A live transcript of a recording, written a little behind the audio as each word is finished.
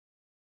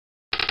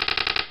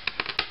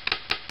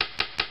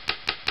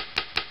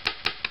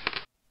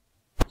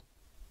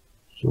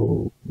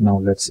So now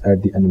let's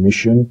add the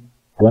animation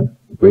one.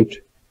 Wait,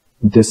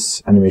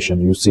 this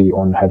animation you see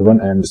on head one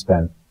and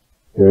span,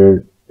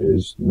 here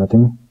is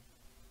nothing,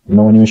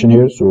 no animation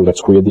here. So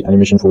let's create the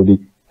animation for the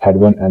head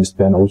one and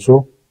span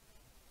also.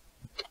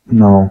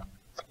 Now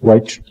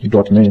write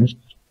dot main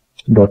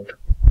dot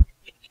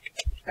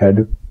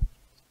head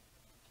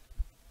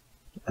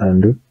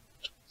and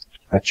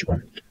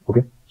h1.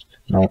 Okay,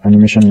 now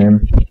animation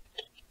name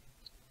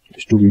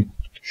is to be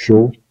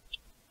show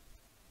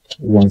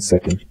 1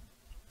 second.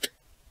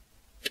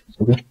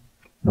 Okay,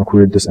 now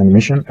create this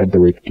animation at the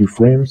rate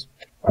keyframes.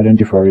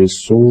 Identifier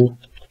is so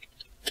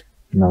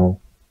now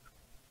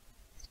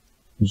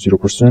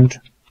 0%.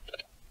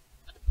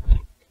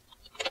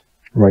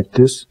 Write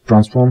this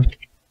transform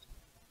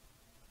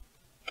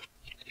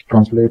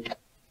translate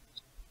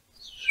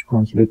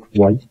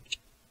y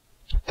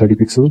 30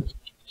 pixels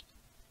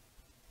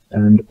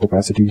and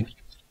opacity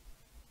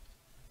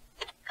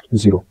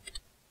 0.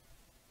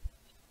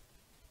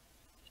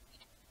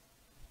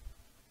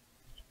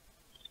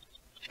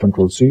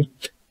 Control C,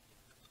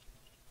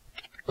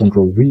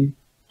 Control V,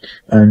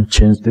 and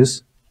change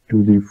this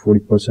to the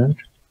 40%.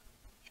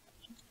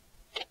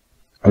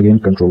 Again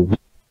Control V,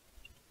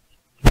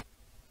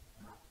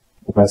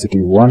 opacity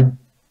 1,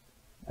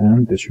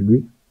 and this should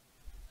be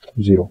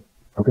 0.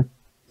 Okay,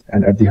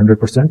 and at the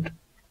 100%,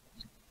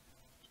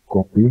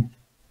 copy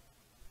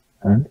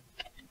and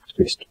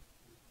paste.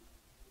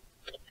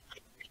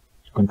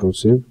 Control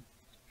save.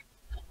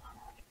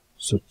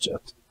 So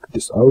check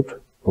this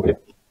out. Okay,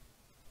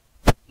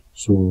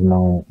 so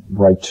now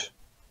write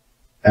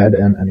add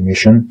an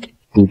animation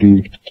to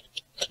the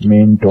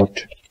main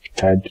dot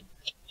head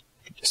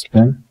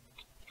span,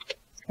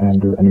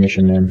 and the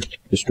animation name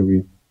is to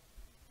be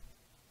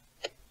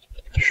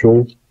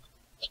show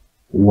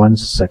 1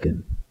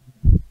 second,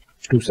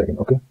 2 second.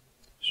 Okay,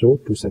 so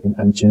 2 second,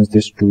 and change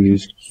this to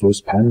his source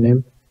span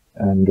name,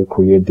 and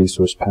create the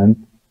source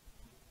span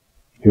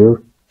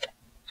here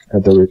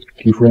at the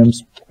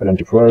keyframes.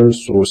 Identifier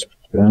source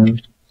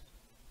span.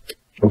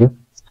 Okay,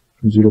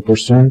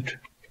 0%.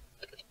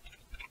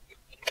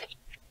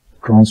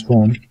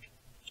 Transform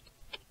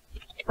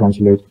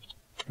translate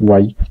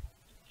y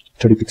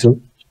 30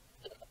 pixel,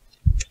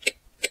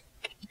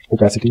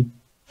 opacity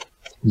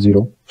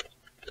 0,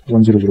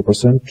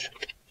 100%.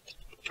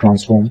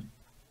 Transform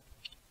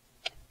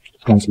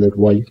translate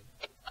y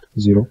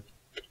 0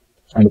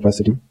 and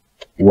opacity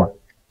 1.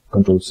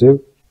 Control save.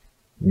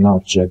 Now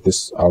check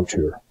this out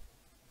here.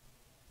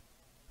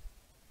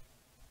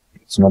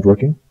 It's not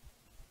working.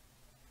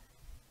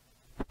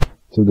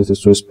 So this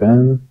is source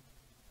span,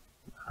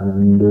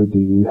 and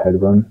the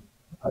head one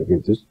I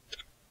gave this.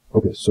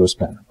 Okay, source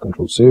span.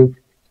 Control save.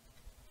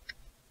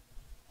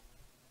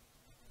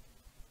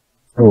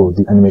 Oh,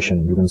 the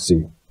animation you can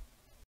see.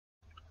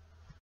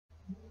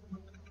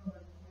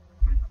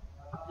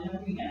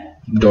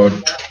 Dot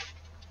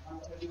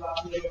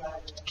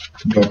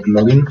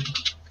login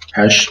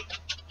hash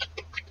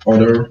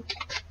order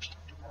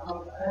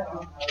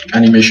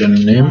animation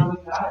name.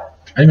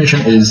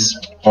 Animation is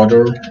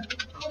order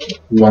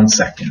 1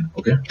 second.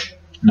 Okay,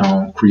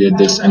 now create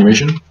this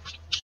animation.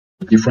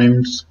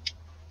 Keyframes.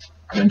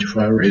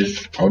 Identifier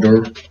is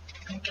order.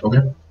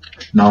 Okay,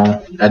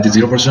 now at the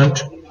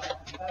 0%,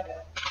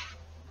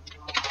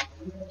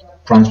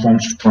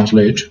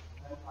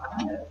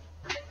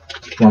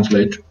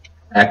 translate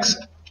x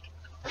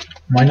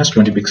minus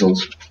 20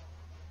 pixels.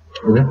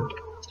 Okay,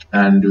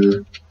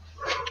 and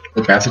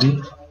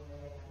opacity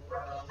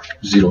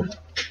 0.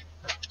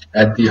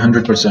 At the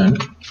 100%,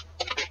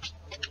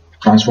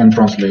 transform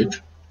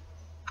translate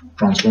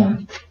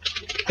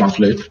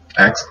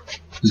x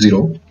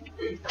 0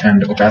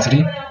 and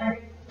opacity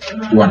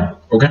 1.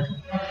 Okay,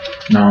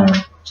 now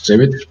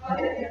save it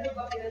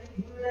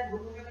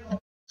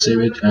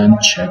and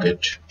check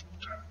it.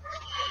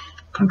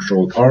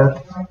 Control R,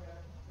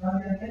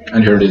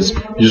 and here it is.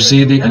 You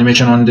see the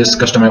animation on this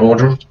customize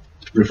order.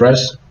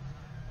 Refresh.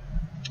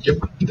 Yep,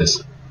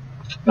 this.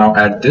 Now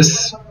add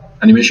this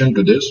animation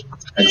to this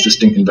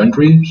existing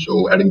inventory.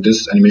 So adding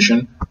this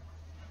animation.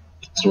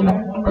 So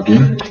now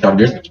again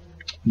target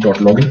dot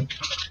login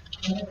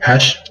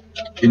hash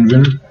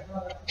invin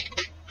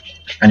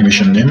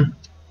animation name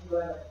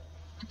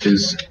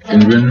is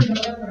invin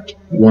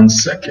 1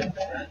 second.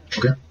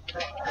 Okay,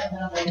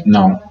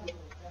 now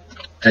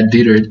at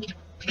the rate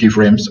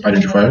keyframes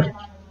identifier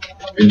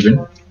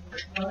invin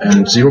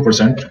and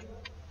 0%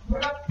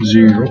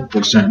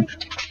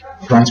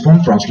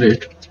 transform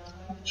translate.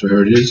 So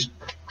here it is,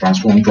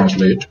 transform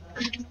translate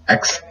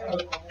x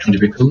 20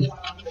 pixels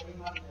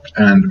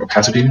and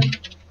opacity.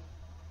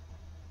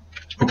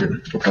 Okay,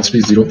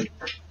 opacity 0,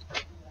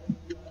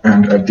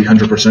 and at the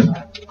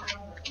 100%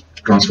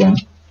 transform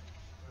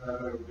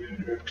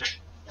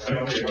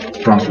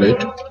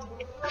translate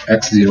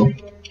x 0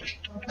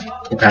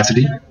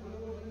 opacity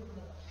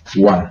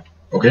 1.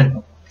 Okay,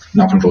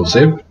 now control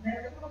save.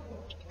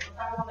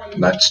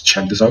 Let's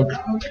check this out.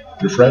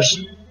 Refresh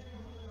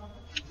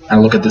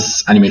and look at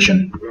this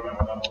animation.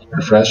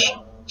 Refresh.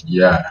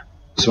 Yeah,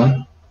 this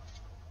one.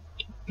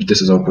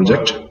 This is our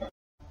project.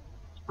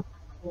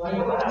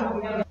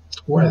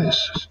 Why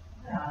this?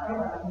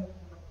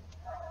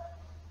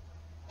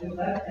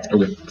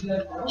 Okay,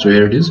 so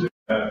here it is.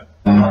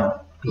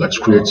 Let's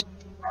create.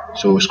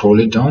 So scroll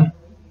it down.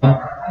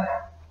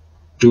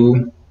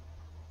 2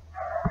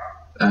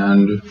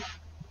 and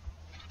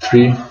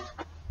 3,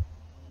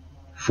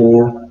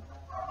 4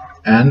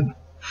 and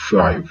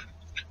 5.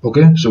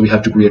 Okay, so we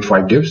have to create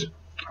 5 divs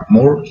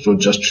more. So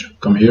just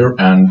come here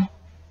and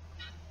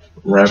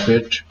wrap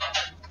it.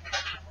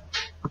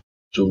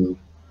 So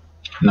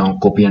now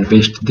copy and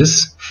paste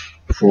this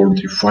for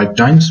the 5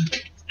 times.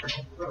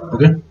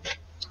 Okay.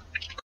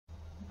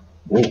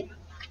 Whoa.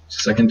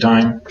 Second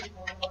time,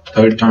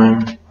 third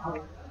time,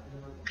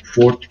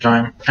 fourth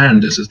time,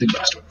 and this is the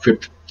last one,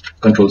 5th.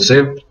 Control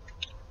save.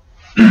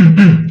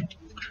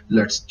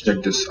 Let's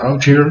check this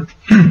out here.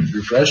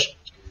 Refresh.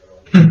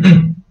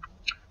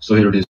 So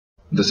here it is.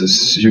 This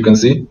is, you can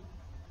see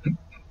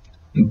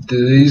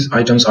these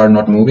items are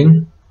not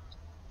moving.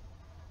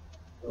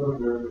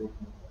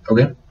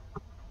 Okay,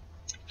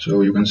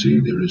 so you can see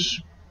there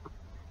is.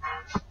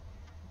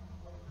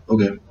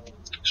 Okay,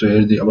 so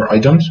here are our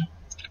items.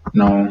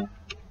 Now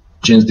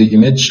change the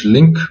image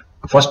link.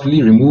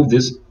 Firstly, remove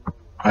this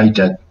I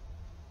tag.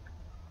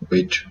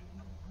 Wait,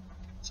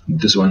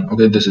 this one.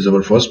 Okay, this is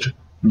our first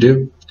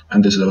div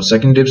and this is our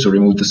second div. So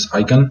remove this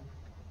icon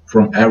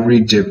from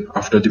every div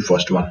after the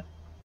first one.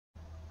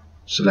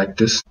 Select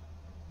this,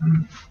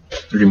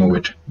 remove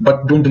it,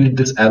 but don't delete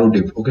this arrow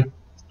div. Okay,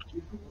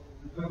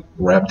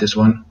 wrap this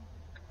one.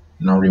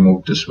 Now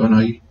remove this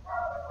one.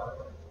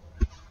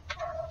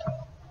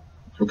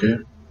 Okay,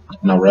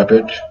 now wrap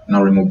it.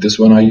 Now remove this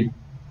one.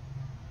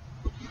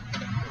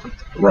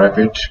 Wrap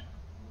it.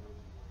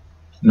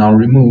 Now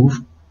remove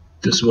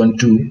this one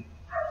too.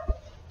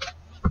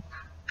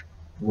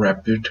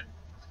 Wrap it.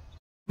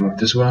 Remove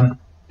this one.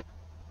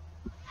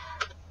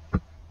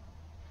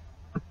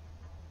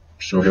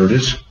 So here it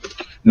is.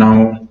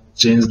 Now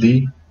change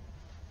the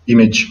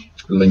image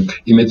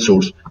link, image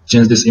source.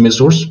 Change this image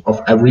source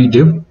of every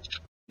div.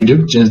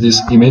 Change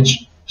this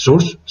image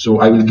source. So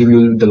I will give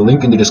you the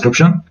link in the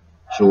description.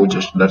 So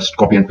just let's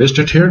copy and paste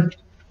it here.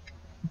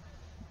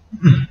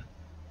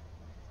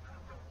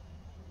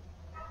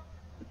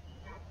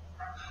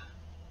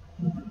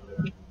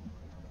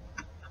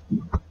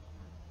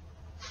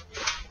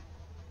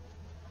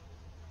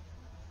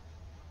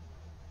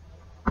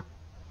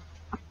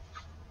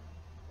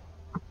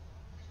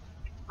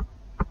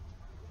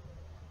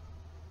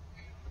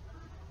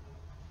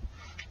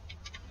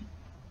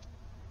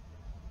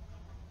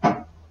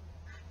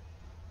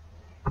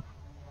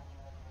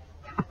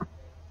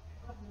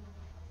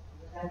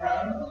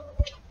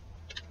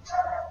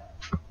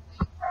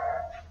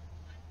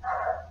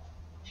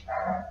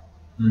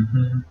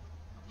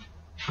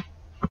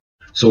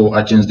 So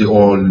I changed the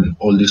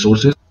all the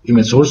sources,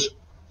 image source.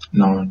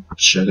 Now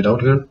check it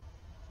out here.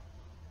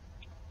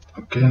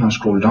 Okay, now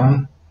scroll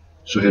down.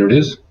 So here it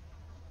is.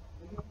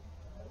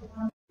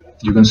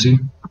 You can see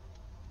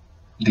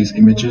these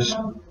images,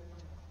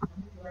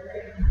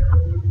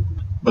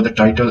 but the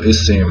title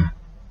is same.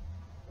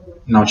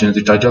 Now change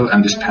the title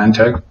and this span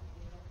tag.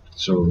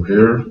 So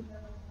here,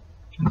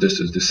 this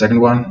is the second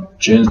one.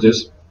 Change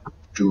this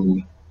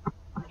to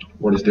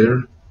what is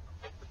there.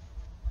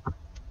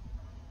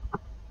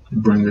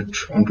 Bring it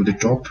onto the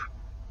top.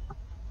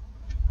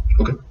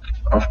 Okay,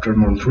 after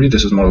model 3,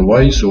 this is model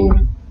Y. So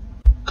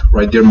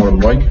right there, model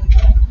Y,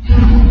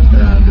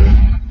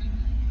 and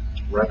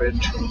wrap it.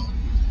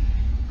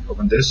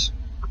 Open this.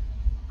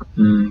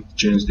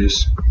 Change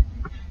this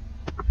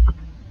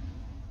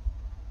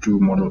to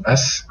model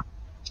S.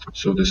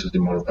 So this is the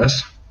model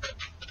S.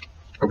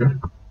 Okay,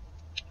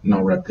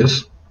 now wrap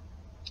this.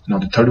 Now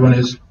the third one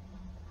is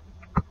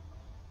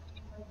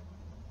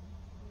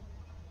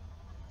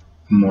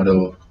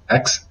model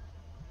X.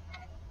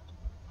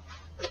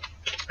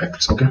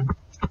 Okay,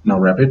 now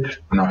wrap it.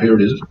 Now here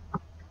it is.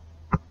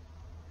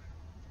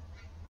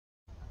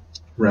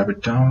 Wrap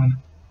it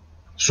down.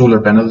 Solar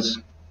panels.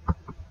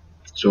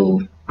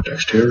 So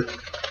text here.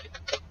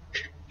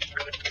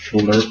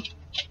 Solar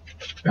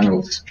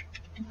panels.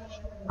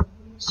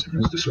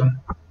 Is this one?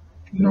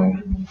 No.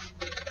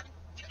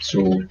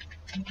 So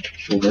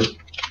solar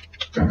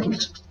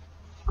panels.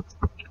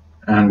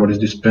 And what is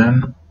this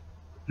span?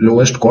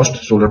 Lowest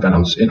cost solar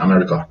panels in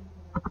America.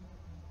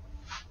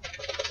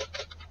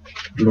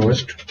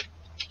 Lowest.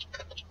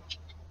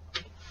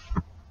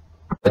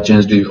 I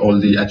changed all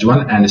the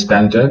h1 and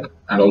span tag,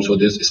 and also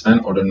this span.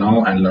 Order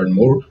now and learn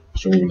more.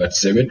 So let's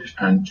save it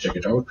and check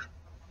it out.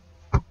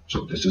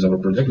 So this is our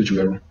project which we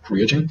are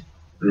creating.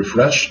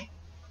 Refresh.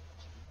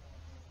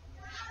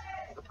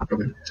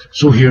 Okay,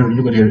 so here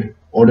you can hear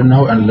order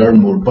now and learn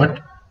more,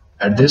 but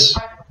at this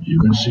you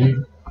can see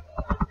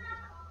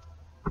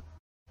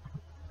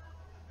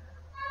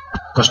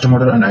custom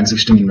order and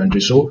existing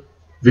inventory. So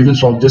we will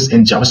solve this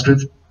in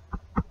JavaScript,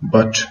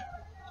 but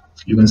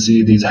you can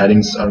see these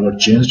headings are got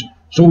changed.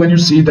 So when you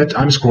see that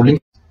I'm scrolling,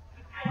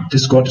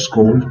 this got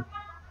scrolled.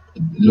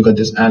 Look at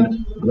this,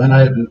 and when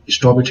I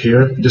stop it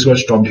here, this got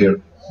stopped here.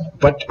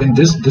 But in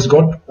this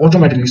got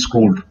automatically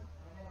scrolled.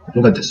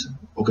 Look at this.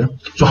 Okay,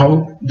 so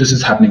how this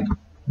is happening?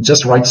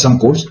 Just write some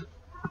codes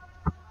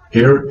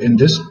here in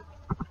this.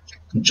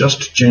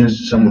 Just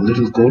change some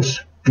little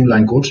codes,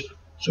 2-line codes.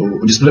 So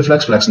display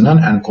flex none,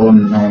 and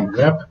colon now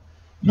wrap.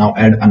 Now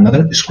add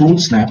another scroll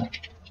snap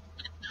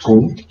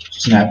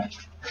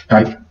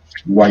type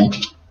y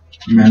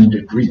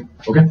mandatory.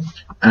 Okay,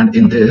 and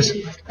in this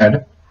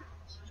add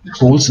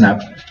scroll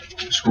snap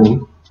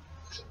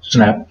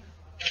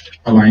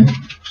align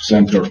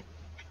center.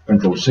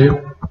 Control save.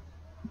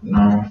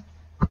 Now,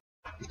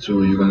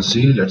 so you can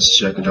see, let's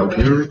check it out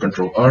here.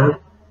 Control R.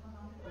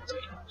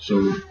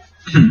 So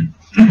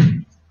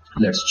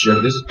let's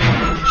check this.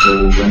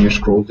 So when you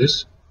scroll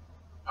this,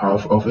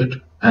 half of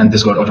it, and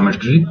this got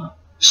automatically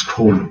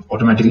scroll.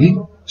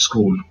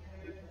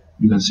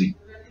 You can see.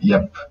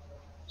 Yep.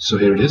 So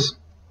here it is.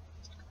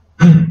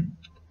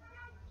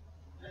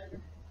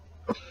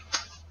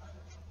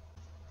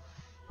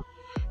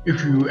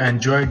 If you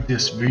enjoyed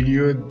this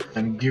video,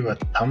 then give a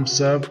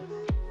thumbs up,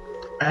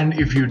 and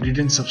if you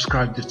didn't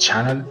subscribe the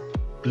channel,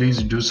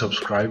 please do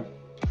subscribe.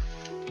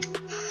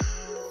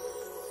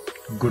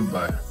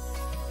 Goodbye.